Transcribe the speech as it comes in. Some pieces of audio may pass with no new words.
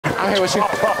I'm here with you. Hey!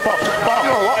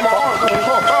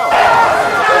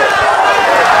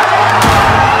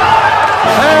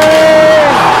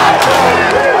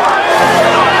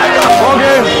 Ball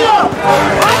game.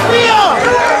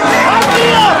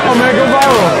 Oh man, go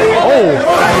viral. Oh.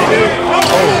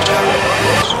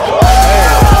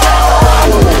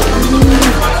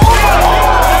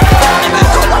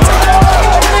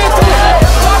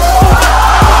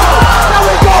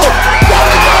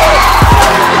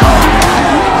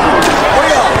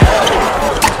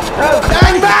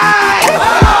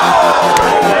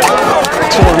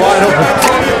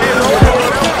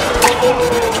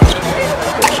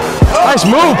 Nice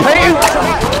move, Peyton.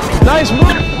 Nice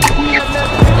move.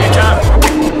 Good job.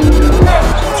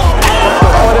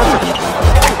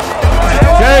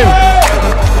 Game.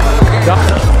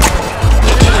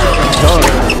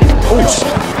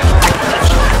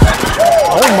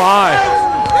 Oh my.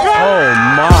 Oh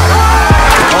my.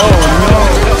 Oh no.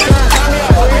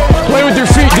 Play with your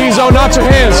feet, Diesel, not your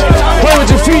hands. Play with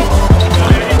your feet.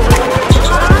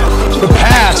 The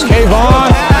pass,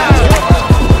 Kayvon.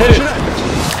 Hit it.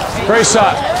 Great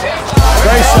shot.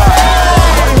 Great shot.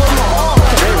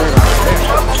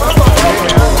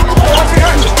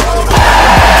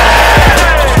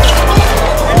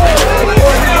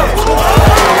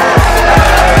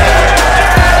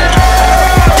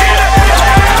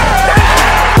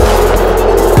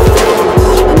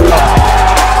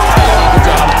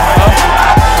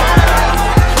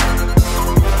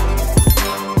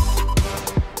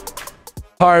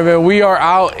 All right, man, we are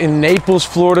out in Naples,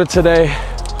 Florida today.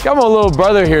 Got my little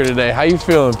brother here today. How you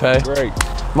feeling, Pay? Great.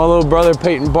 My little brother,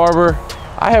 Peyton Barber.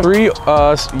 I have 3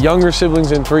 younger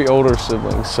siblings and 3 older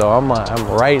siblings, so I'm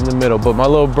right in the middle. But my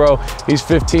little bro, he's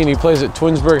 15. He plays at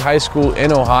Twinsburg High School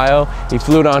in Ohio. He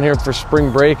flew down here for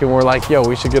spring break, and we're like, yo,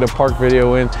 we should get a park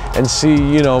video in and see,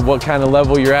 you know, what kind of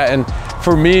level you're at. And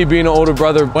for me, being an older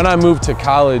brother, when I moved to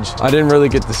college, I didn't really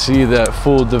get to see that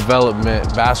full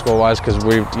development basketball-wise because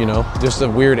we, you know, just a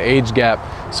weird age gap.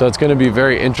 So it's gonna be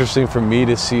very interesting for me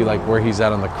to see like where he's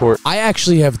at on the court. I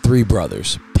actually have 3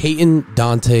 brothers, Peyton,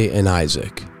 Dante, and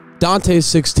Isaac. Dante is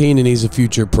 16 and he's a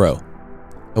future pro.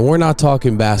 And we're not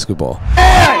talking basketball.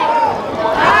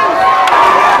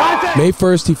 May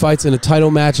 1st, he fights in a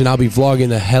title match, and I'll be vlogging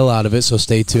the hell out of it, so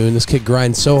stay tuned. This kid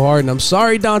grinds so hard, and I'm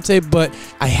sorry, Dante, but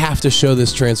I have to show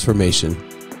this transformation.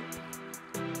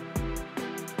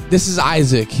 This is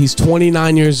Isaac. He's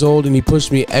 29 years old, and he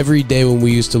pushed me every day when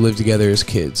we used to live together as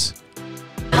kids.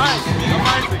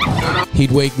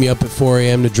 He'd wake me up at 4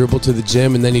 a.m. to dribble to the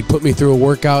gym, and then he'd put me through a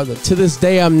workout that to this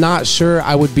day I'm not sure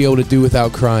I would be able to do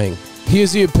without crying. He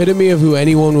is the epitome of who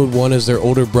anyone would want as their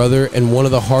older brother and one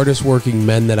of the hardest working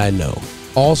men that I know.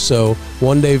 Also,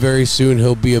 one day very soon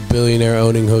he'll be a billionaire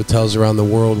owning hotels around the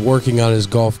world, working on his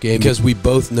golf game, because we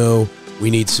both know we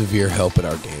need severe help at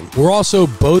our game. We're also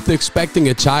both expecting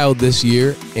a child this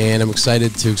year, and I'm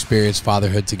excited to experience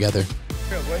fatherhood together.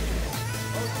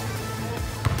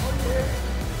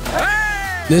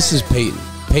 This is Peyton.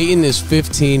 Peyton is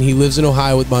 15. He lives in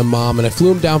Ohio with my mom, and I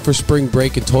flew him down for spring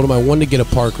break and told him I wanted to get a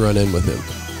park run in with him.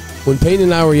 When Peyton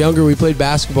and I were younger, we played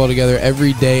basketball together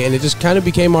every day, and it just kind of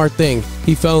became our thing.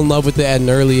 He fell in love with it at an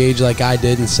early age like I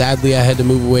did, and sadly I had to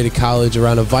move away to college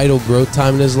around a vital growth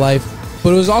time in his life,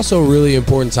 but it was also a really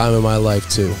important time in my life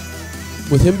too.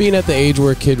 With him being at the age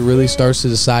where a kid really starts to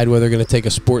decide whether they're going to take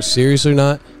a sport serious or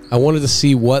not, I wanted to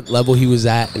see what level he was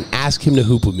at and ask him to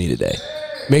hoop with me today.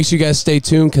 Make sure you guys stay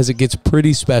tuned because it gets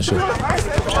pretty special. That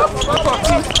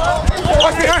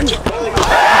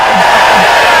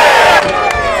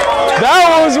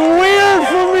was weird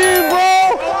for me,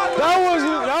 bro. That was.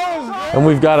 And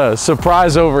we've got a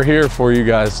surprise over here for you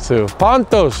guys too.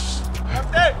 Pontos.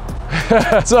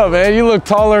 What's up, man? You look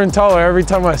taller and taller every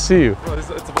time I see you.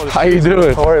 How you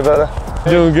doing? How are you, brother?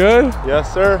 Doing good?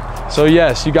 Yes, sir. So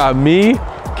yes, you got me,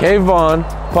 Kayvon,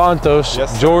 Pontos,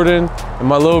 yes, Jordan, and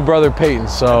my little brother Peyton.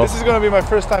 So this is gonna be my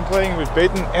first time playing with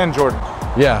Peyton and Jordan.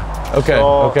 Yeah. Okay.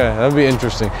 Okay. That'd be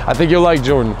interesting. I think you'll like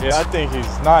Jordan. Yeah, I think he's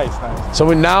nice.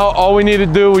 So now all we need to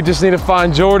do, we just need to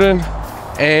find Jordan,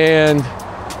 and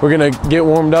we're gonna get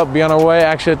warmed up, be on our way.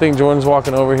 Actually, I think Jordan's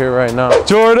walking over here right now.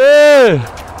 Jordan.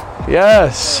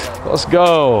 Yes. Let's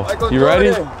go. Michael, you ready?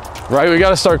 Jordan. Right. We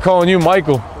gotta start calling you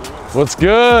Michael. What's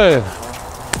good?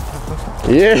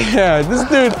 Yeah, this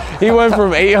dude, he went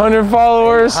from 800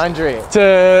 followers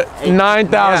to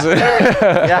 9,000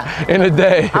 yeah. in a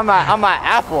day. I'm like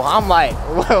Apple. I'm like,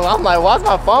 why's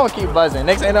my phone keep buzzing?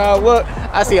 Next thing I look,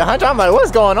 I see 100. I'm like,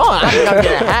 what's going on? I think I'm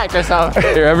getting hacked or something.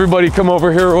 Here, everybody come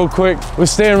over here real quick. We're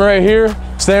staying right here.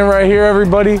 Stand right here,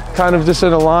 everybody. Kind of just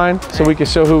in a line so we can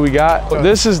show who we got.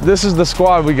 This is the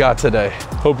squad we got today.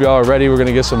 Hope y'all are ready. We're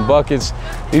gonna get some buckets.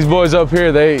 These boys up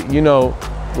here, they, you know,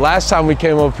 last time we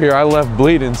came up here, I left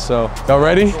bleeding, so. Y'all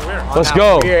ready? Let's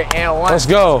go. Let's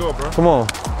go. Come on,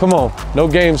 come on. No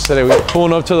games today. We're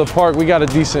pulling up to the park. We got a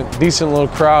decent little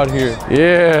crowd here.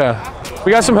 Yeah.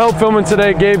 We got some help filming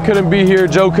today. Gabe couldn't be here,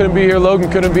 Joe couldn't be here,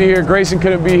 Logan couldn't be here, Grayson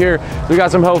couldn't be here. We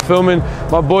got some help filming.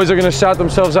 My boys are gonna shout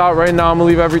themselves out right now. I'm gonna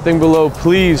leave everything below.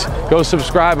 Please go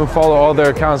subscribe and follow all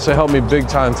their accounts to help me big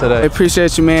time today. I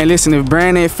appreciate you, man. Listen, if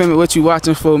Brand ain't filming, what you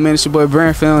watching for, man? It's your boy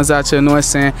Brand Films out here, you know what I'm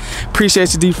saying?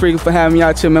 Appreciate you, D-Freakin', for having me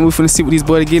out here, man. We finna see what these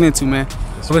boys get into, man.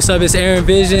 So what's up, it's Aaron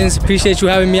Visions. Appreciate you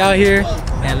having me out here.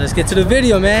 And let's get to the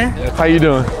video, man. How you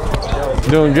doing?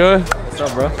 Doing good? What's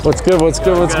up, bro? What's good? What's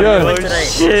good? What's good?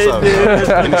 Shit, dude.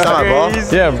 Can you sign my ball?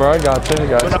 Yeah, bro, I got you.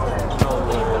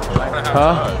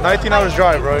 Huh? 19 hours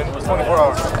drive, bro. 24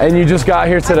 hours. And you just got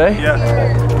here today?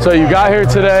 Yeah. So you got here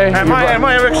today? And my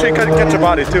actually could catch a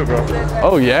body too, bro.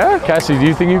 Oh yeah? Cassie, do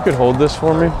you think you could hold this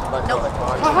for me?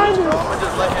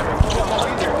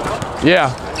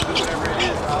 Yeah.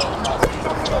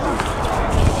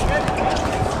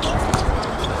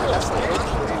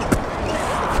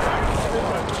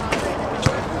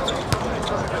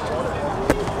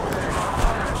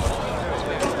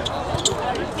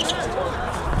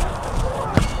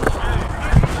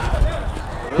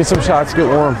 Get some shots, get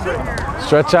warm.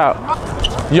 Stretch out.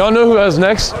 Y'all know who has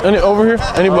next? Over here?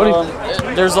 Anybody?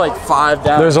 There's like 5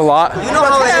 down. There's a lot. You know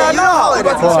how it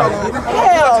is.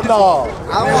 Hell no.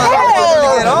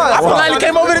 I finally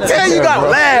came over to tell you got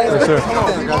last.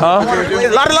 Huh?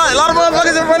 A lot of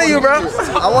motherfuckers in front of you, bro.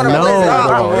 I want to No,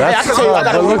 that's tough.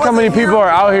 But look how many people are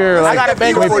out here. Like, got a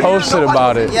banger we for you. posted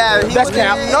about it. Yeah, That's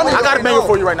cap. I got a banger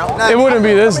for you right now. It wouldn't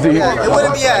be this deep. Yeah, it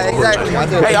wouldn't be, yeah, exactly.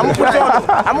 Hey, I'm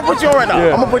gonna put you on right now.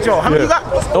 Yeah. I'm gonna put you on. How many you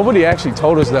got? Nobody actually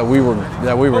told us that we were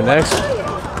next.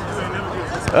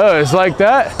 Oh, it's like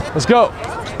that. Let's go.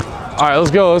 All right,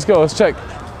 let's go. Let's go. Let's check.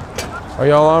 Are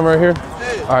y'all on right here?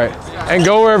 All right, and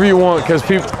go wherever you want, cause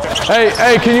people.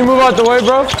 Hey, can you move out the way,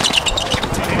 bro?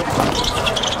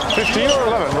 15 or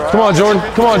 11, bro. Come on, Jordan.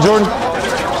 Come on, Jordan.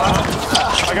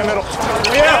 I got middle.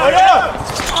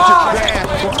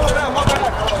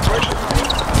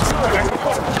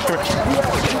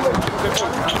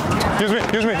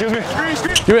 Excuse me. Give it.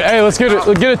 Hey, let's get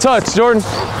it. Get a touch, Jordan.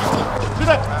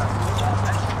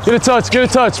 Get a touch. Get a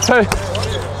touch. Hey.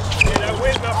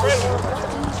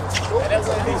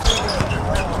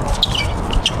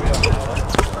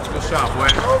 Good shot, boy.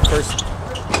 First.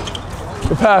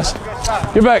 Good pass.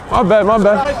 Get back. My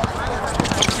bad.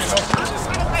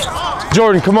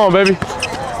 Jordan, come on, baby.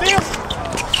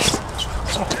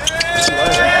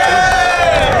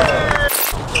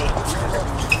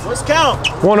 Let's count.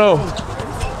 1-0.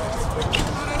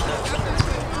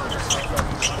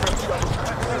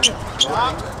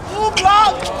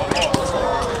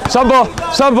 Sub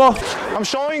ball. I'm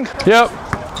showing. Yep.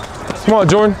 Come on,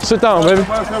 Jordan. Sit down, baby.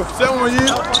 Come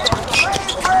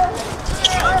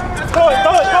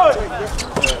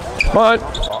on.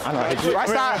 Right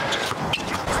side.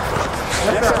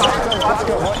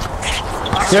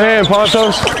 Good hand,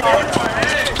 Pontos.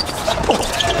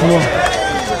 Come on.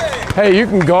 Hey, you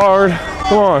can guard.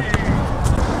 Come on.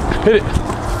 Hit it.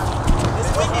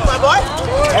 My boy.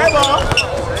 Hey, ball.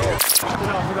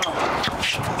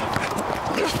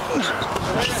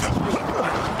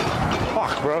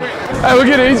 Fuck, bro. Hey, we'll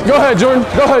get it. Go ahead,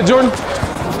 Jordan.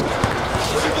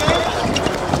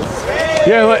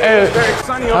 Yeah, hey,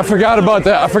 I forgot about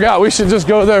that. I forgot. We should just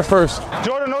go there first.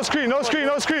 Jordan, no screen. No.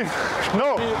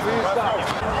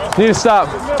 Need to stop.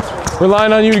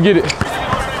 Relying on you to get it.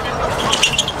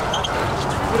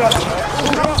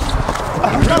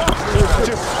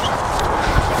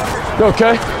 You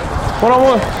okay?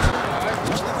 1-on-1.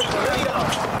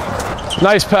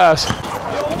 Nice pass.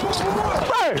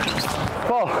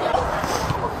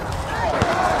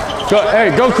 Go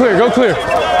clear.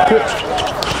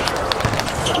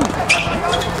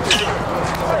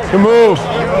 Good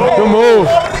move.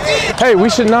 Hey, we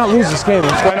should not lose this game.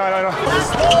 I know.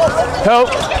 Help.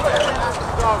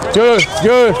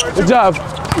 Good job.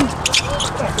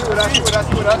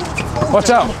 Watch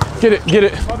out. Get it.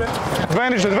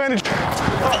 Advantage.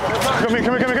 Come here.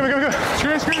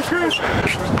 Screw.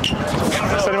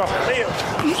 Set him up.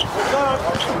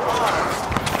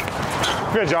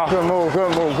 Good job. Good move.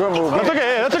 That's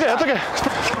okay.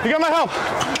 You got my help.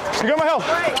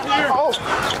 Oh.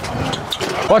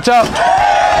 Watch out.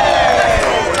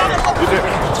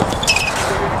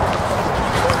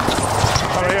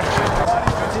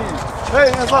 Hey,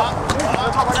 hands up.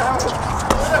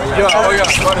 Yeah.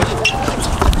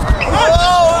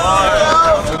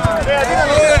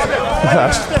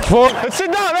 Four. Let's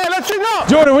sit down, man. Let's sit down.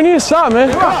 Jordan, we need to stop,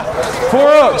 man. 4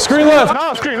 up. Screen left.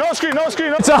 No screen, no screen, no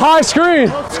screen. No It's a high screen.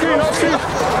 screen, no screen.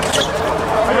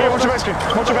 Okay, watch your back screen.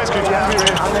 Watch your back screen. I'm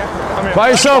here. By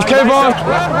yourself, Kayvon.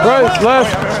 Right,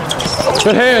 left.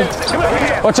 Good hand.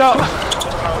 Watch out.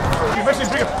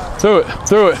 Through it,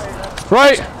 through it.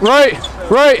 Right, right,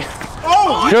 right.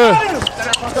 Good.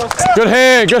 Good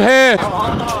hand, good hand.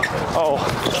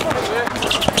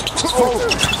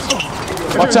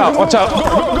 Watch out, watch out.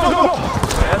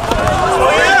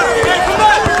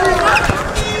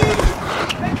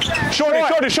 Shorty,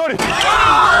 shorty, shorty.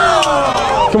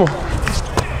 Come on.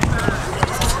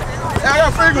 I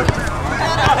got Friegel.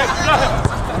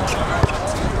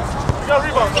 You got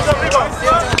rebound. You got rebound.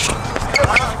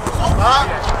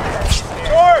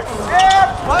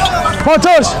 Come on,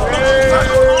 touch.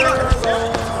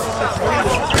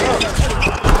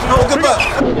 No, good luck.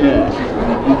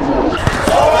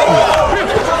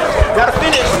 Gotta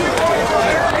finish.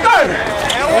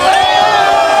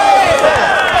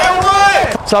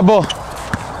 Stop ball.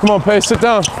 Come on, Pay, sit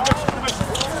down.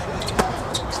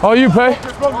 All you, Pay.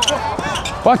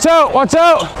 Watch out, watch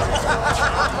out.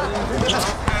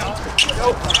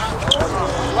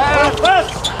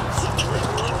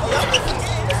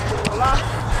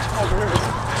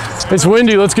 It's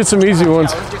windy, let's get some easy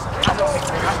ones.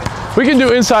 We can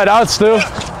do inside out still.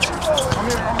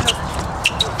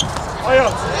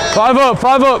 5 up,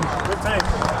 5 up.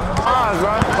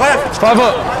 5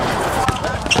 up.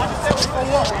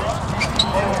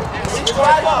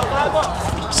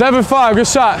 7-5, good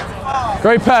shot.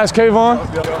 Great pass, Kayvon.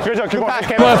 Good job, keep on.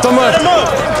 Left, on left.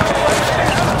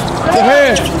 Good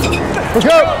hand. Look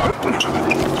up.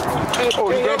 Oh,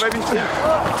 you good, baby?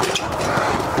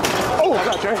 Oh, I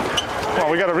got you. Come on,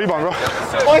 we got a rebound, bro.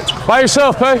 By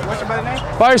yourself, Pay.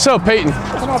 By yourself, Peyton.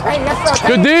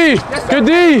 Good D. Good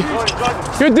D.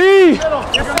 Good D.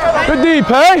 Good D,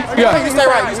 Pay. Yeah. You stay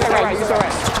right. You stay right. You stay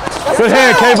right. Good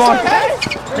hand, Kayvon.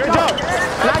 Good job.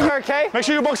 Not here, Kay. Make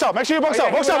sure you box out. Make sure you box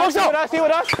out. Box out, box out. See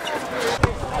with us.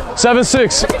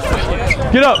 7-6.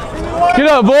 Get up. Get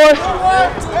up, boy.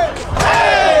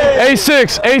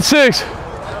 8-6. 8-6.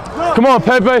 Come on,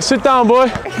 Pepe. Sit down, boy.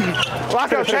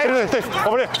 Lock out, Kay.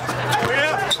 Over there.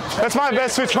 That's my bad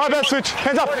switch. My bad switch.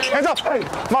 Hands up. Hands up.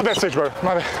 My bad switch, bro.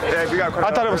 My bad.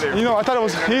 I thought it was, you know, I thought it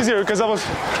was easier because I was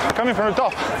coming from the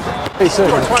top. 8-6.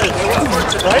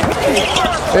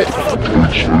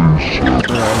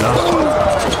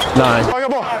 9. I got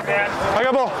ball. I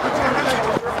got ball.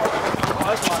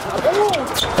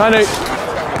 9-8.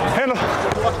 Handle.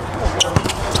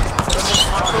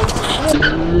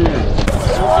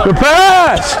 Good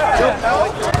pass.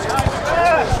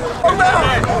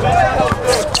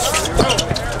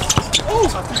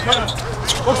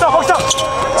 Box out, box out.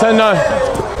 10-9.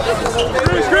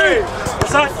 Screen.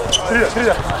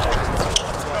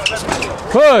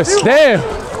 Push. Damn.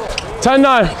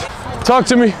 10-9. Talk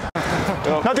to me.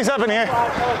 Nothing's happening, eh?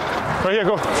 Right here,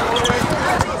 go.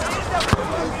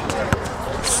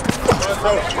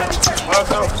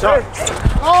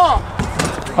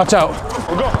 Watch out.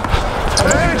 We'll go.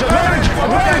 Advantage, advantage,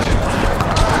 advantage.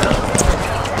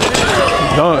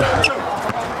 Done.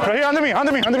 Right here, under me,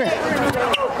 under me, under me.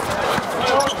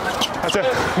 That's it.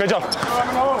 Good job.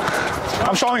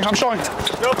 I'm showing, I'm showing. Give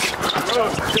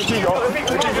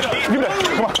it.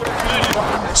 Come on.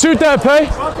 Shoot that, Pay.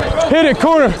 Hit it,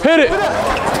 corner. Hit it.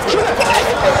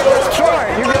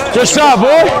 Good shot,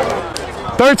 boy.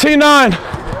 13-9.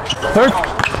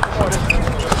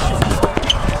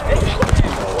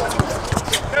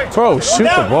 Bro, shoot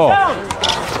the ball.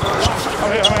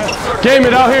 Game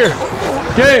it out here.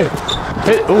 Game.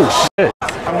 Hit. Oh, shit.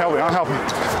 I'm helping, I'm helping.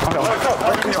 I'm helping.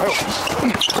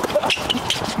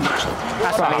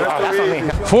 That's on me. That's on me.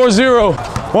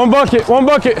 4-0. One bucket, one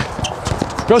bucket.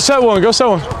 Go set one, go set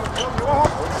one.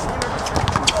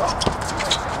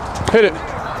 Hit it.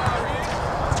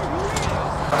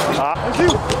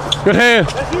 Good hand.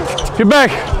 Get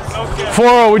back.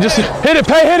 4-0, we just hit it,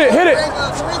 Pay, hit it, hit it.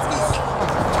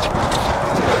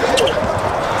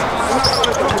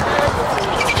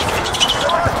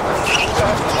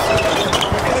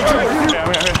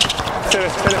 Hit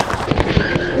it, hit it.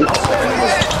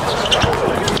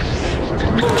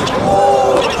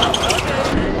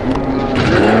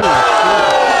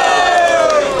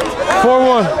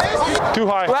 4-1. Too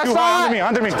high, too high, under me,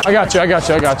 under me. I got you, I got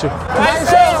you, I got you.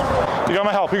 You got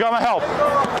my help, you got my help.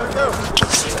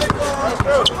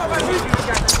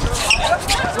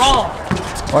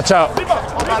 Watch out.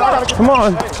 Come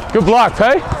on. Good block,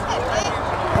 Pay.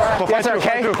 Well, fight through,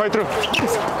 fight through, fight through.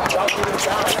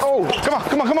 Oh, come on,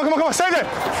 come on, come on, come on, come on, stay there.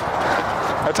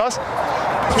 That's us.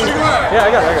 Yeah,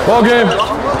 I got it. Ball game.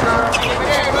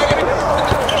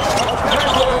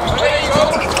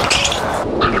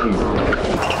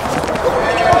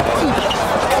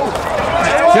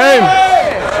 Game.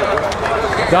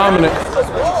 Dominant.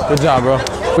 Good job, bro.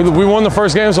 We won the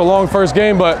first game. It's a long first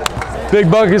game, but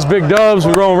big buckets, big dubs.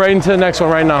 We're rolling right into the next one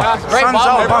right now. Sun's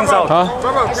out, buns out.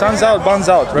 Huh? Sun's out, buns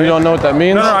out, right? You don't know what that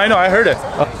means? No, I know. I heard it.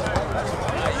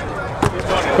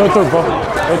 Go through, bro.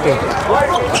 Go through.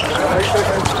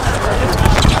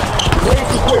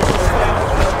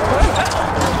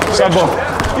 Stop, ball.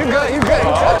 You good, you good.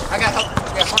 I got help.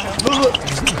 Look.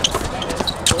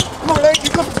 Come on, Lake, you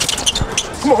come.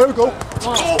 Come on, here we go.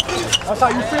 That's how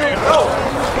you feel.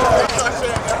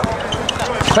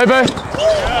 Hey, babe.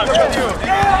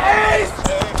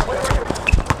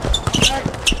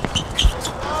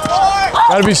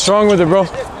 Gotta be strong with it, bro.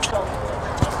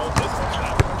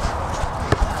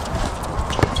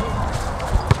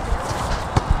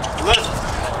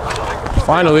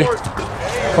 Finally.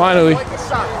 Finally.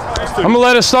 I'm gonna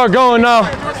let it start going now.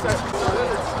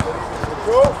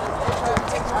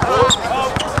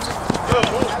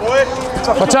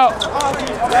 Watch out.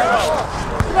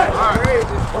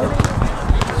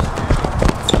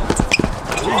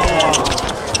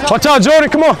 Watch out, Jordan,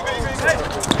 come on.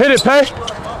 Hit it, Pay.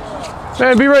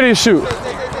 Man, be ready to shoot.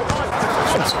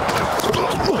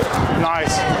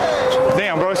 Nice.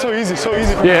 Damn, bro, it's so easy, so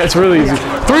easy. Yeah, it's really easy.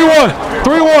 3-1,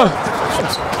 3-1.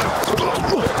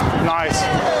 Nice.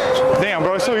 Damn,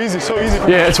 bro, it's so easy, so easy.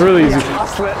 Yeah, it's really easy. I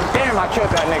slipped. Damn, I killed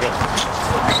that nigga.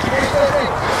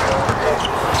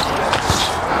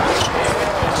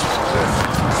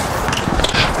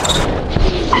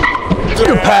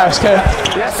 Good pass, Kay.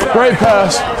 Great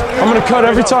pass. I'm gonna cut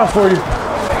every time for you.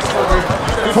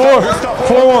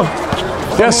 4-1.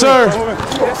 Yes, sir.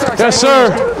 Yes,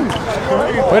 sir.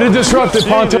 Way to disrupt it,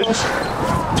 Pontos.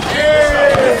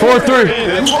 4-3.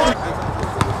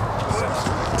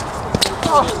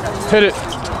 Hit it.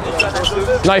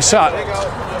 Nice shot.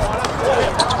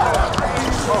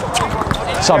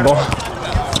 Stop, ball.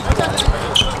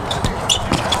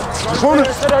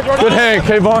 Good hand,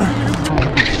 K-Von.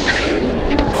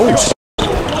 Oh,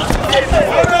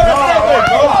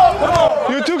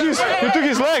 You took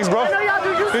his legs, bro.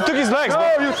 You took his legs, bro.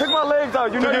 You took my legs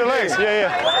out. You took your legs.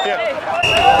 Yeah.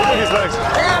 You took his legs.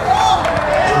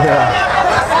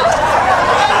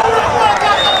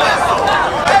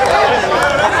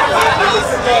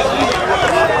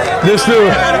 this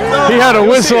dude, he had a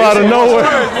whistle out of nowhere.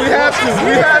 We have to.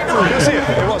 You see it.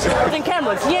 It was.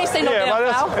 Cameras. He ain't say no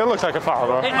damn foul. It looks like a foul,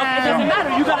 bro. It doesn't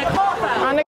matter. You got to call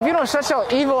foul. If you don't shut your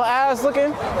evil ass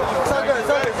looking.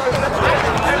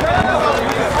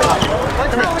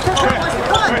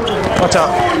 Watch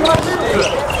out.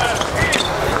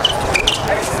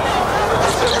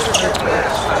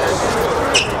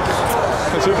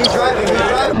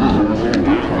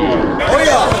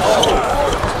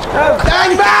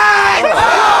 Bang, bang!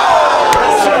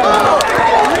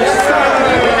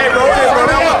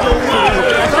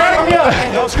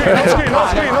 No screen.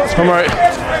 I'm right.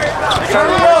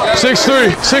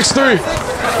 6-3, 6-3.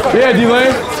 Yeah,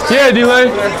 D-Lane. Yeah,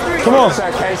 D-Lane. Come on.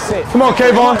 Come on,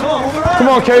 K-Von. Come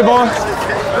on, K-Von.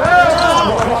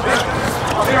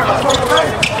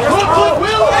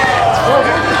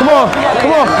 Come on.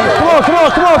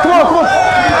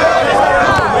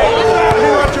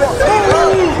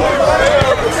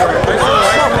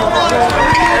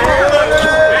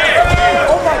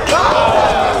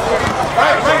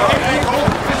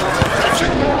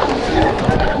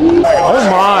 Oh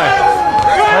my.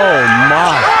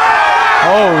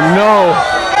 Oh no.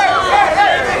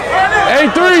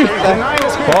 8-3.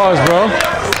 Pause, bro.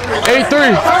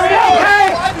 8-3.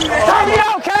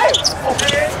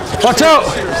 Watch out.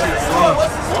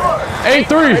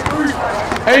 8-3.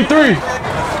 8-3.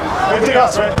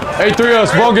 8-3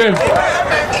 us. Ball game.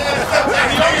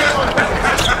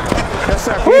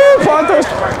 Woo, Panthers.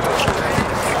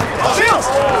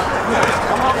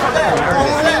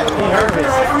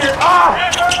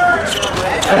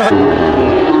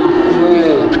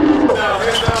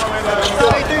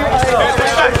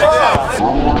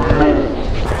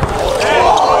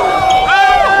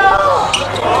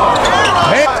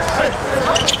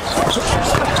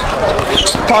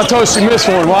 Pontos, she missed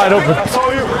one wide open.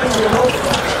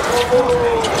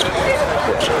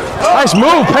 Nice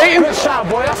move, Peyton.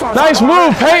 Nice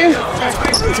move, Peyton.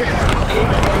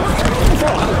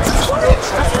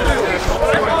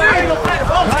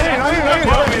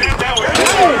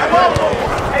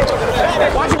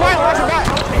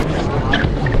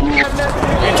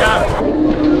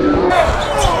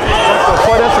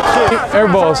 Air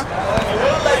balls.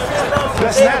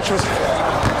 That's natural.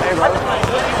 Hey,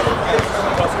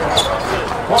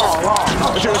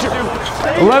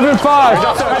 11-5.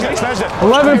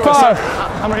 11-5.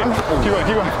 I'm ready. Keep going,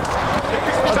 keep going.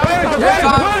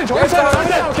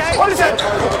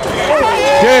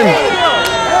 Game.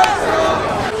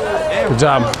 Good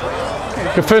job.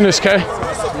 Good finish, Kay.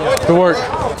 Good work.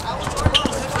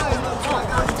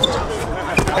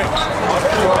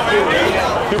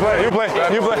 You play, you play,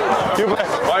 you play, you play.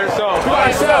 By yourself. By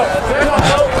yourself.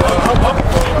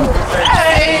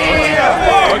 Hey!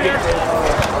 Okay.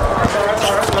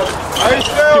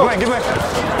 Keep playing, keep playing.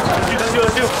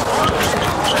 Let's do.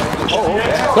 Oh,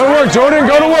 okay. Go to work, Jordan.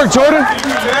 Go to work, Jordan. A lot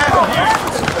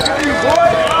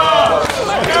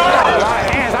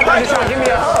of hands. I thought you were trying to give me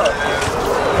a hug.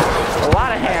 A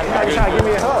lot of hands. I thought you were trying to give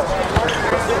me a hug.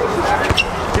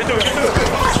 Get through it, get through it.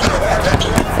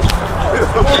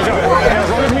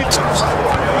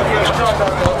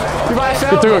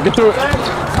 Get through it, get through it.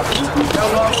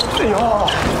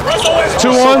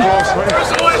 2-1.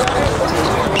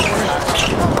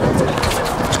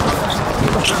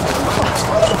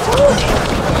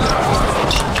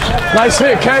 Nice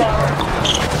hit, Kay.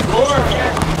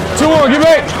 2-1, get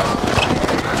back.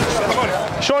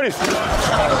 Shorties.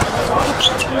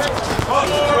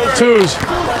 Twos.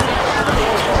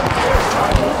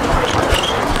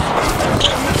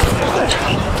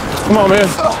 Come on, man.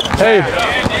 Hey,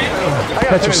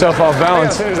 catch yourself off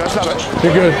balance.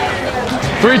 You're good.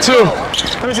 3-2.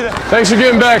 Let me see that. Thanks for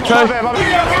getting back, Kay.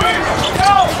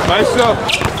 Nice stuff.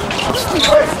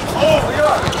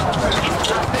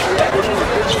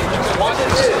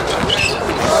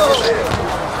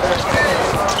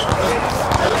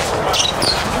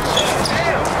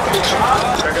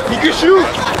 He can shoot.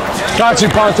 Got you,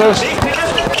 Pontos.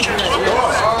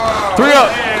 3 up.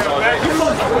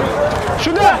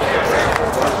 Shoot that.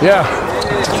 Yeah.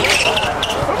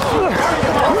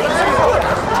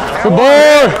 Good boy.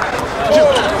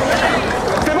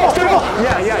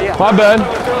 Yeah. My bad.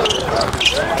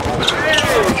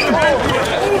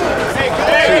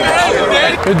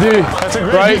 Good D.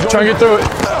 Right, try and get through it.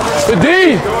 Good D.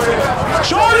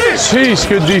 Jeez,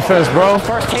 good defense, bro.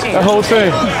 That whole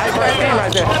thing.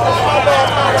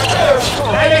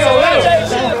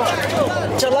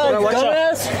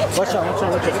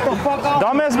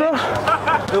 Dumbass, bro.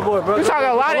 Good boy, bro. You talking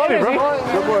a lot of energy, bro. I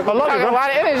love it, bro. A lot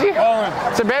of energy.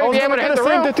 To barely be able to hit the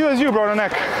same rim. tattoo as you, bro, on the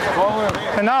neck.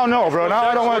 And now no, bro. Now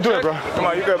I don't want to do it, bro. Come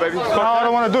on, you good, baby. Now I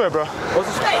don't want to do it, bro.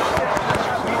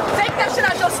 Take that shit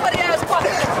out your sweaty ass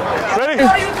pocket. Ready?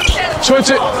 Switch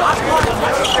it.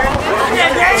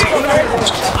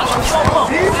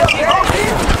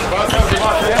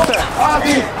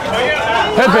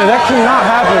 Pepe, that cannot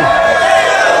happen.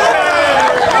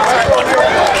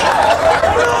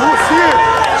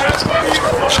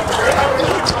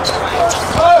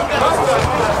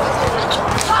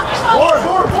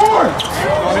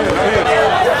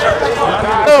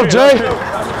 Go, Jay.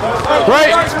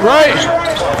 Right.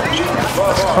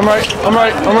 I'm right.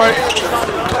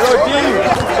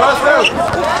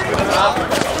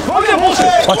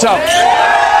 Watch out.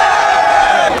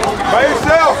 By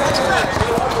yourself.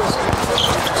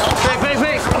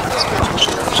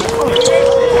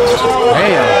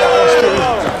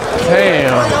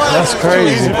 Damn, that's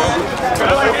crazy.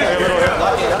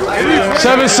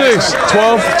 7-6,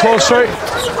 12 straight.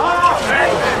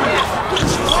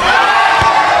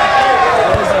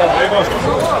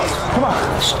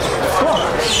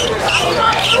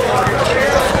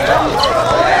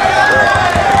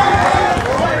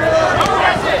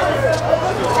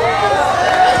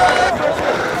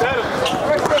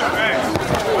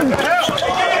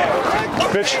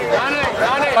 Bitch.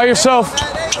 By yourself.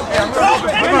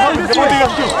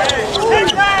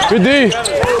 Good D.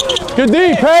 Good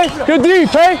D, Pay. Good D,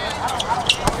 Pay.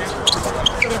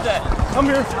 I'm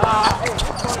here.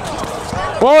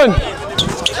 One.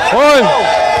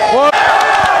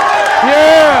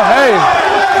 Yeah, hey.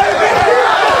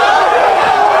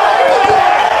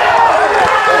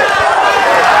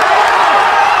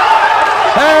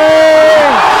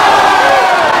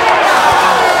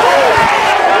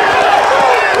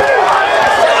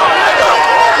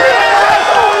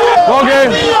 Ball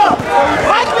game.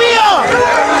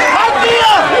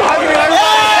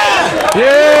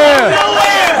 Yeah.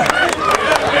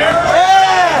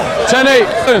 10-8.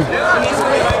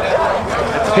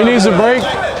 He needs a break.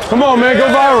 Come on, man, go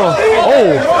viral.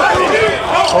 Oh.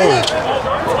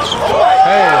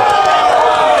 Hey.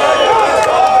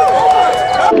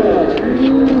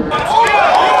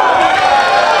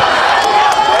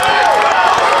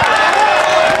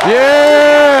 Yeah.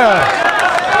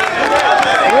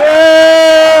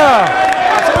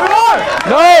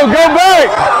 No, go back.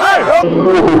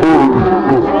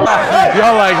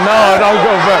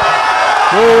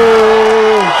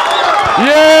 Yeah!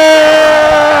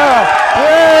 Yeah!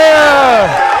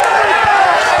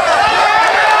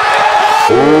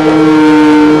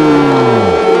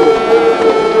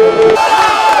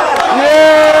 Yeah!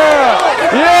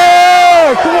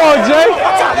 Yeah! Come on, Jay!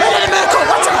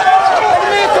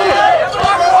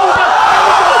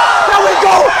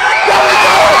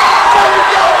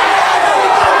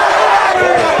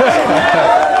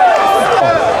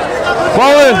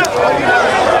 Ball in.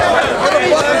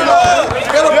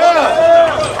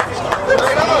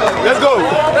 Let's go.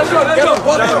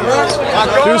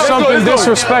 Do something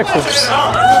disrespectful.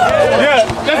 Yeah,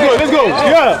 let's go.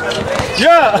 Yeah.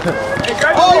 Yeah.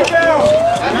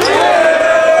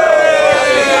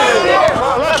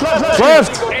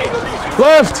 Left.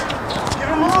 Left.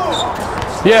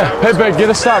 Yeah, Pepe, get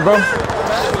a stop, bro.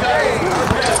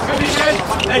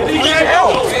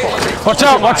 Watch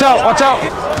out, watch out, watch out.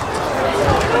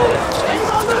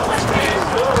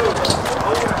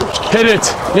 Hit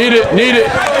it. Need it, need it.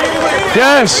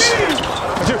 Yes.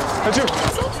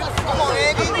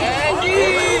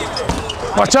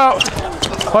 Watch out.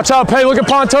 Watch out, Pay. Look at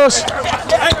Pontos.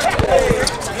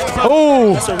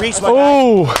 Ooh.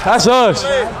 Ooh. That's us.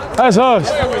 That's us.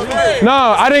 No,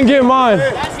 I didn't get mine.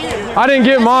 I didn't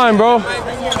get mine, bro.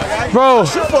 Bro.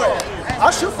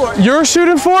 I'll shoot for it. You're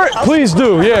shooting for it? Please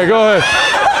do. Yeah, go ahead.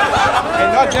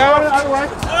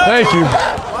 Thank you.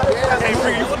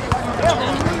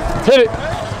 Hit it.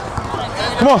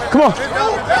 Come on, come on.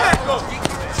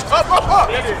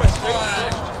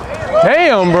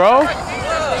 Damn, bro.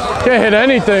 Can't hit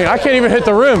anything. I can't even hit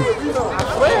the rim.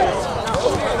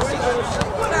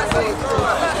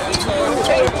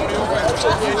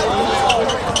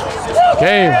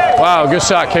 Game. Wow, good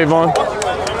shot, Kayvon.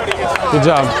 Good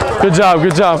job. Good job,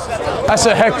 good job. That's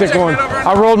a hectic one.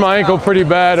 I rolled my ankle pretty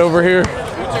bad over here.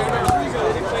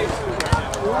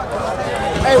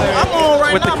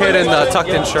 With the kid in the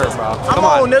tucked-in shirt, bro. Come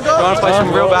on, nigga. You want to play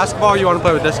some real basketball or you want to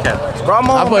play with this kid? Bro, I'm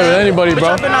on, I play with anybody, bro.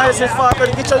 I've been out here since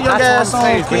 5:30. Get your young ass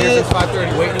on, kid.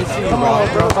 5:30 waiting to see you, Come on,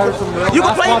 bro. You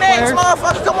can play next,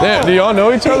 motherfucker. Come on. Yeah, do y'all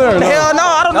know each other or no? Hell no,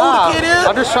 I don't know who the kid is.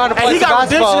 I'm just trying to play he got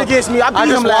basketball. redemption against me. I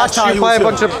beat him last time. You play a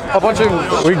bunch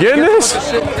of We getting this?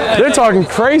 They're talking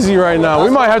crazy right now. We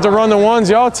might have to run the ones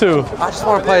y'all two. I just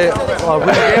want to play a real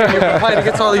game. You're playing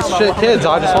against all these shit kids.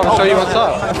 I just want to show you what's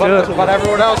up. But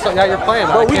everyone else, yeah, you're playing.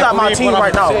 Bro, we got my team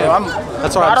right now, bro.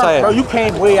 That's what I'm saying. Bro, you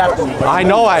came way after me, bro. I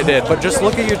know I did, but just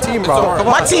look at your team, bro. Come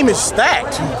on. My team is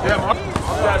stacked.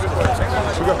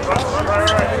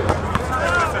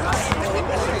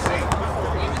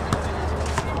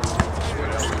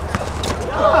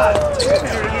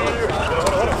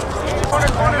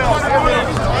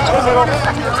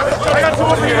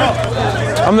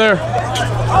 I'm there.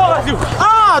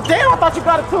 Ah, damn, I thought you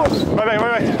got it too. Wait.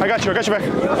 I got you back.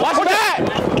 Watch that.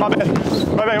 My bad.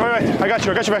 Wait. I got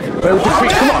you back. Play with your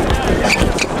feet. Come on.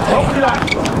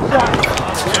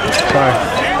 Sorry.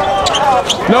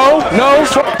 No,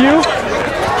 fuck you.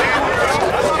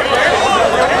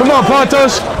 Come on,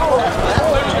 Pontos.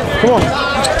 Come on.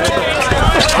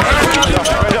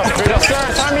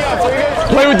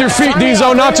 Play with your feet,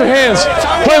 Dizo, not your hands.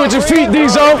 Play with your feet,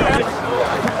 Dizo.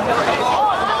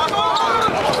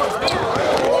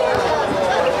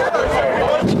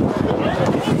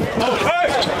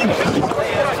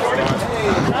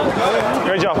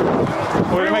 Great job.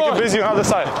 We're gonna make it busy on the other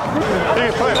side.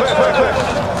 Play.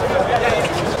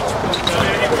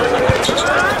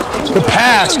 Good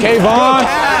pass, Kayvon.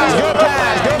 Good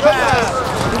pass.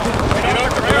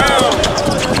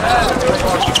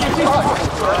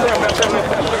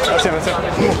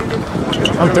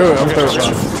 I'm through it, bro.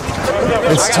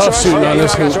 It's tough shooting on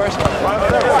this hoop.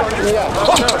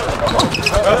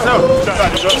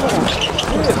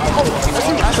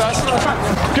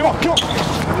 Come on.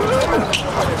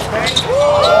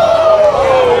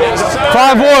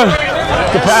 5-1.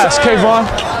 Good pass, Kayvon.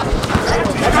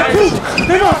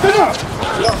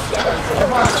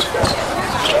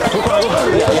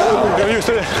 Get used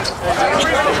to it.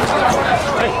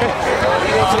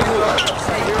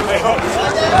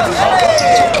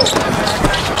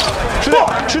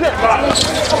 Shoot it.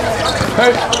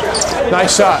 Hey,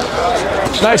 nice shot.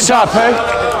 Nice shot, Pay.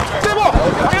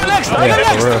 Yeah,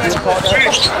 for real.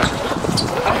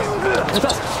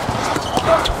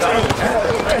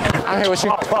 I hear what you.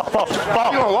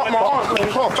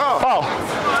 Foul.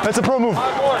 That's a pro move.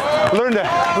 Learn that.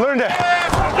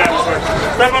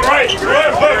 Step up right.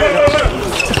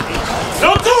 No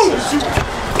two.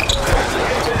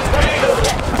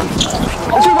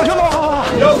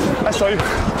 I saw you.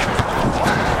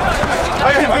 I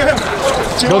got him.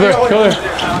 Go there, go there.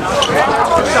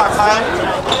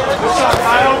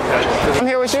 I'm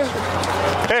here with you.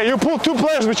 Hey, you pulled 2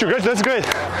 players with you. That's great.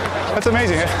 That's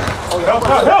amazing. Eh?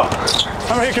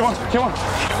 I'm here. Come on. Come on.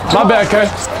 My bad, Kay.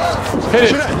 Hit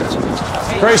it.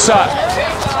 Great shot.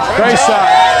 Great shot.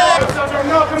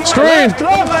 Screen.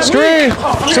 Screen.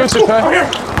 Switch it, Kay.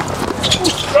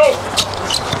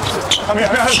 I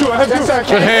have two.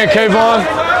 Good hand, Kayvon.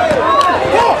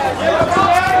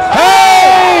 Hey!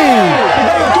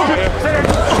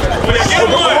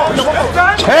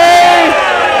 Hey!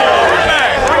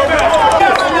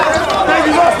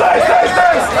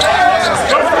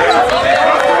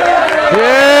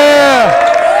 Yeah!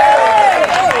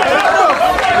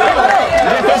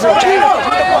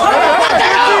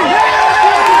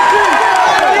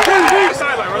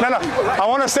 I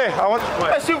want to say,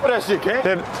 shoot for that shit, Kay.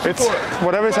 It's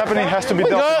whatever is happening has to be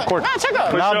dealt with the court.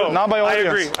 Not by audience. I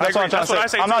agree. That's what I'm trying to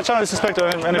say. I'm not trying to disrespect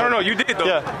anyone. No, you did though.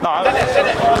 Yeah. No.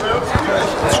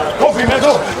 Go, man,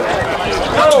 go.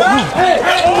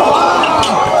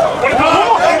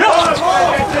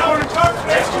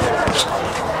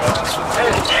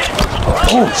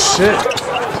 Oh, shit.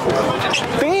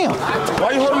 Damn. Why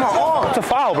are you holding my arm? It's a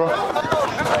foul, bro.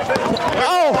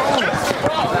 Oh.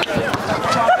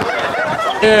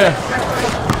 Yeah.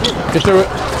 Get through it.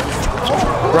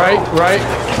 Right.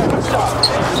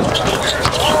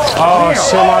 Oh,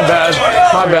 shit, my bad.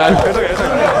 My bad. It's okay.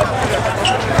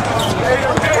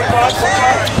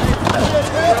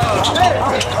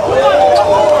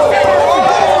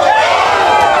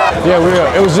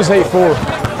 Yeah, it was just 8-4.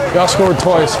 Y'all scored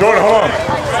twice. Jordan, hold on.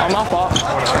 My fault.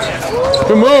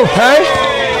 Good move, Pay.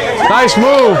 Nice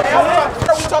move.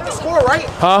 We talking score, right?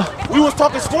 Huh? We was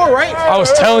talking score, right? I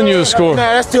was telling you to score.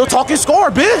 Man, that's still talking score,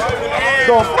 bitch.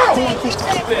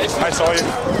 I saw you.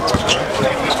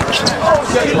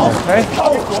 Hey.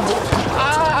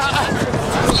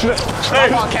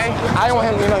 Come on, Kay. I didn't want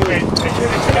him to know you.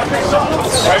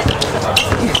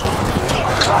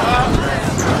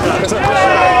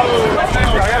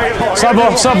 Sub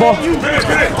ball.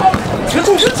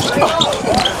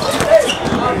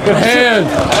 Good hand.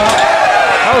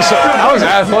 That was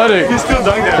athletic. He's still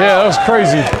dunking there. Yeah, that was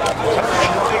crazy.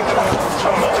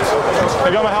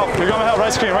 You got my help.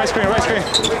 Right screen.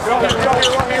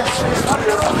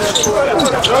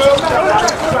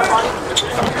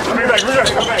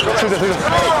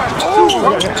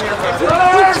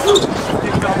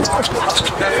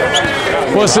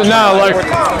 What's it now? Like,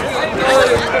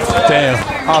 damn,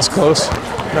 I was close.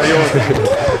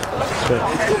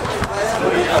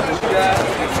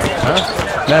 Huh?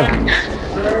 Never.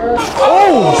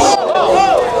 Oh!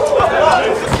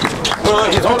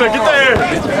 Get there.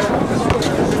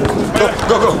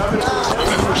 Go.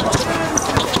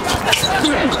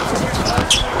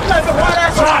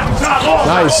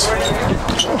 Nice.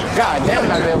 God damn,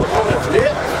 not able.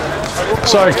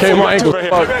 Sorry, Kay, my ankle.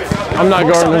 Fuck. I'm not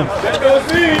guarding him.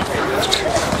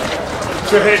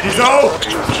 Good hit, Dizo.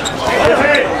 Good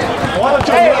hit.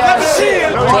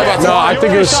 No, I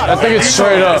think it's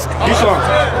straight up. It's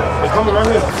coming right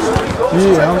here.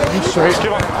 Yeah, I'm straight.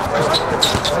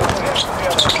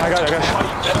 I got it.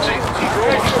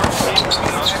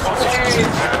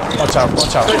 Watch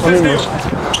out. Let me move.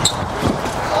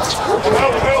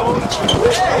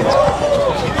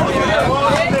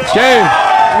 Game.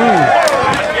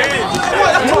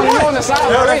 That's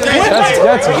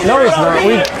no, it's not.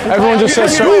 Everyone just said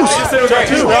straight.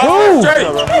 Who?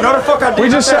 I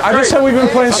just said we've been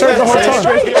playing straight the whole time.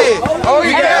 Oh,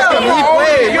 yeah.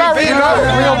 You already know.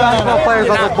 Real basketball players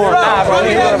on the court. Nah, bro.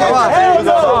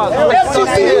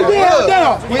 FGC, you did have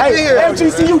down.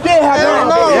 FGC, you did have down.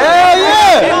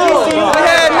 Yeah.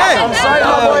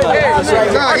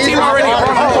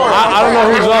 I don't know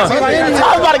who's on. I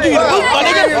was about to give you the boot, my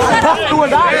nigga.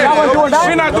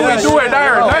 We're not doing do it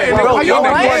there.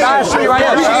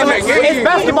 It's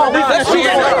basketball. Let's shoot.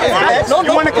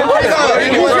 You want to compete?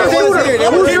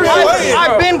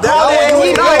 I've been calling and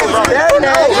he knows.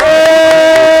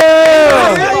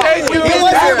 He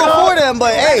was here before them,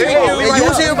 but hey, you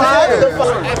was here before them.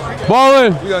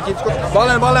 Ballin'.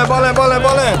 Ballin'.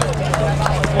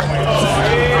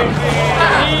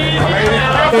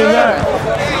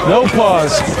 No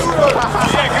pause.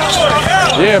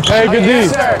 Yeah, pay good D.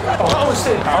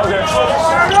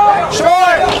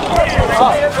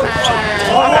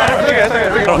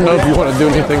 I don't know if you want to do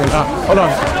anything or not. Hold on.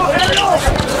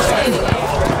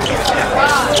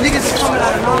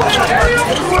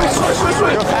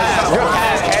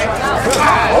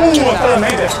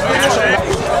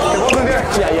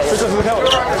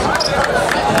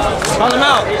 Call him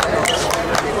out.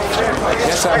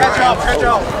 Yes, sir. I got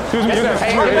y'all. I'm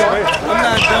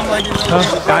not dumb like you.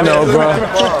 I know, bro.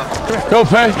 Go,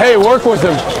 Pay. Hey, work with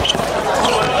him.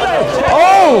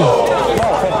 Oh!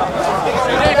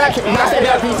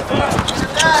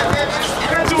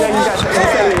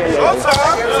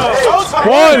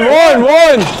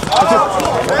 One.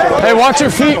 Hey, watch your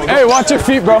feet. Hey, watch your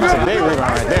feet, bro. That's a big rebound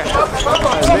right there.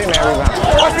 That's a big man rebound.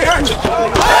 Watch behind you.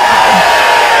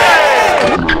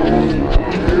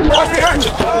 Watch behind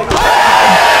you.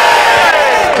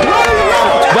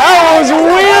 That was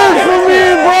weird for me,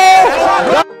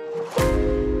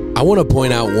 bro. I want to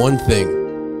point out one thing.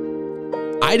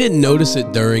 I didn't notice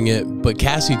it during it, but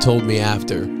Cassie told me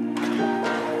after.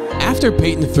 After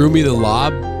Peyton threw me the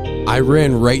lob, I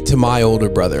ran right to my older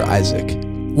brother, Isaac,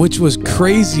 which was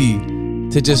crazy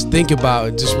to just think about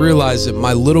and just realize that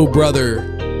my little brother,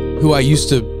 who I used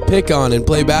to pick on and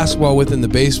play basketball with in the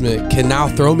basement, can now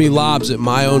throw me lobs at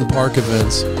my own park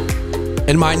events.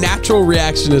 And my natural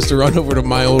reaction is to run over to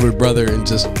my older brother and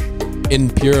just, in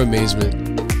pure amazement,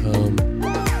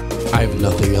 I have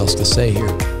nothing else to say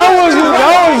here. That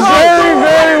was very,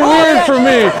 very weird for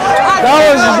me. That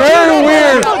was very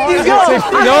weird.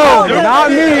 No,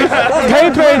 not me.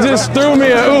 Pepe just threw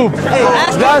me a oop.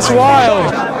 That's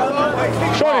wild.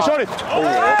 Shorty.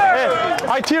 Hey,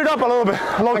 I teared up a little bit.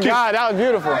 Low key. God, that was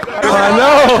beautiful. I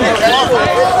know.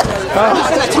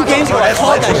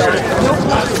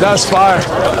 That's fire.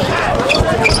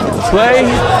 Play.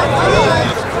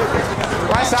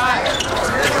 Right side.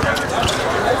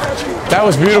 That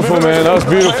was beautiful, man. That was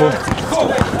beautiful.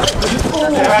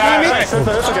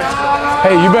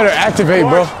 Hey, you better activate,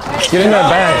 bro. Get in that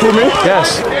bag. For me?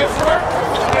 Yes.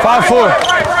 5-4.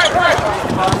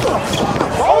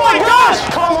 Oh my gosh!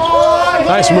 Come on!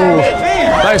 Nice move.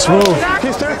 Nice move.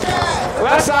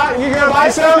 Left side, you get a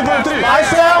bicep.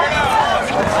 Bicep.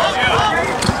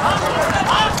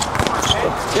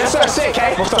 Yes, sir. Sit,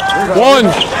 K.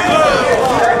 One.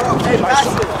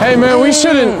 Hey, man, we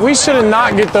shouldn't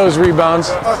not get those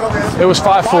rebounds. It was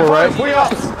 5-4, right?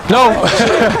 No.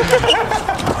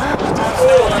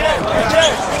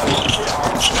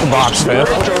 Box, man.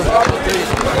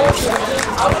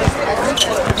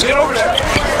 Get over there.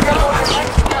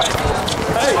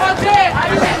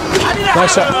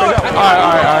 Nice shot. All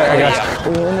right, I got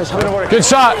you. Good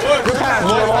shot. Good pass.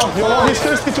 He's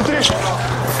thirsty to three.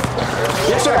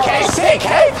 Yes, sir. K. Sit,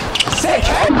 K. Sit, K.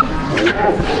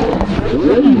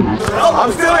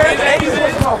 I'm still here.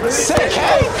 Sit, K.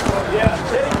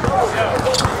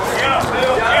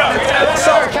 Yes,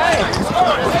 sir. K.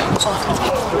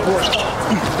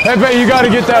 Pepe, you got to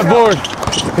get that board.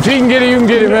 If he can get it, you can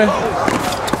get it, man. I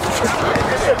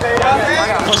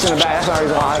got pushed in the back. That's the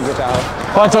reason why I get that.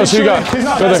 Pantos, you got. He's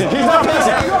not Go passing. there. He's not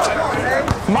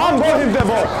passing. Mom brought him the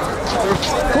ball.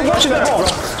 Who brought you that ball, bro?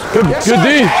 Good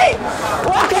D.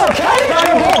 Walk up, K.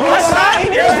 Right side.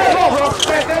 Here's the ball, bro.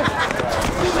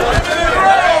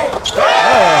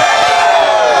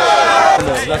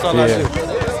 That's all I do.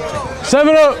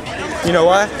 7 up. You know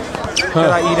why?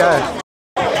 Because I eat ass.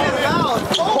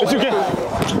 But you can.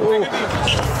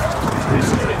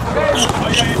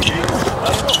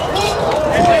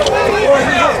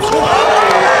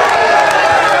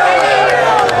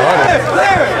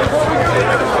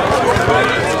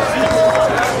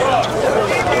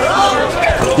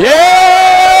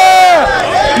 Yeah!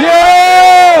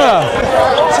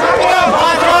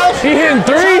 He hitting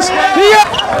threes? Yeah!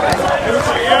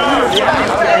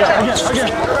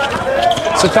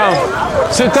 Sit down.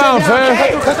 Sit down, fam.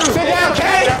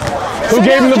 Who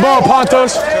gave him the ball,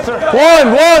 Pantos?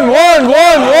 One.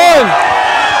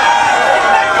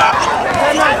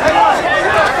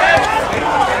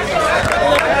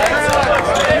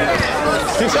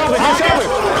 He's helping.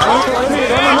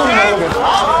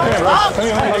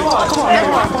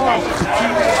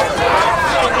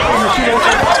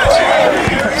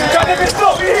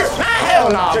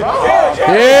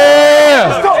 Yeah!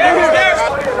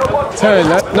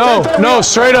 10. No,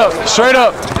 straight up.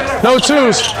 No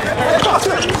twos.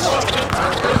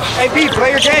 Hey, P,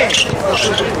 play your game.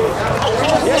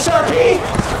 Yes, sir, P.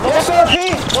 Yes, sir, P.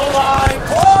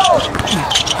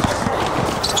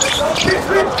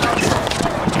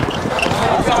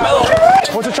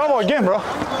 What's the trouble again, bro?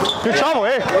 You're trouble,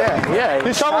 hey. Yeah.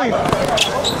 He's troubling.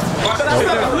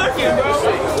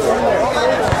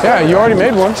 Yeah, you already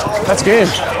made one. That's game.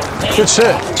 Good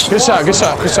shit. Good shot. Good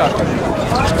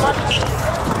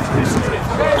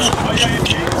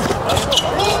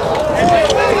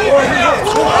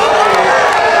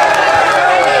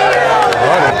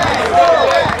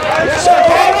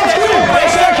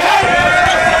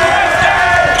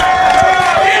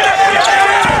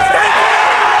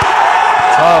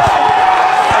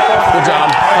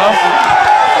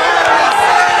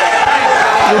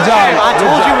Good job. I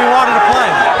told you we wanted to play.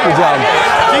 Good job.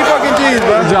 G-fucking-G's,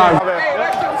 bro. Good job.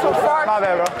 My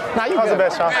bad, bro. Nah, you was the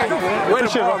best shot. Way to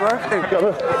shit, bro.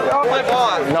 Play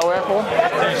ball. Nowhere, fool.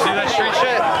 Did you see that street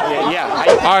shit?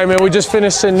 All right, man, we just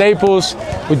finished in Naples.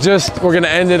 We're gonna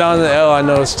end it on the L. I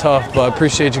know it's tough, but I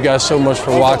appreciate you guys so much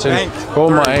for watching. Go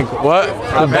my ankle. What?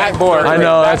 The backboard. I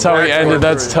know, that's how we ended.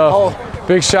 That's tough.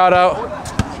 Big shout out,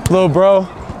 little bro,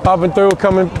 popping through,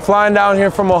 flying down here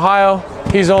from Ohio.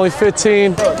 He's only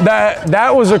 15.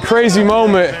 That was a crazy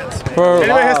moment to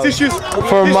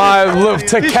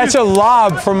catch a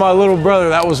lob from my little brother.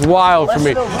 That was wild for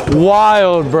me.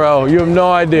 Wild, bro. You have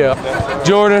no idea.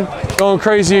 Jordan, going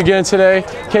crazy again today.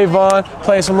 Kayvon,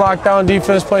 playing some lockdown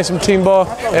defense, playing some team ball.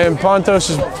 And Pontos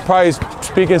is probably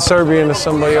speaking Serbian to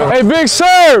somebody else. Hey, Big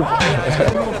Serb!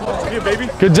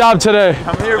 Good job today.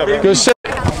 Good shit.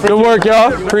 Good work,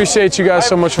 y'all. Appreciate you guys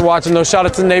so much for watching, though. Shout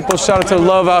out to Naples. Shout out to the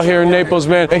love out here in Naples,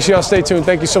 man. Make sure y'all stay tuned.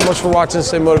 Thank you so much for watching.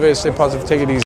 Stay motivated, stay positive, take it easy.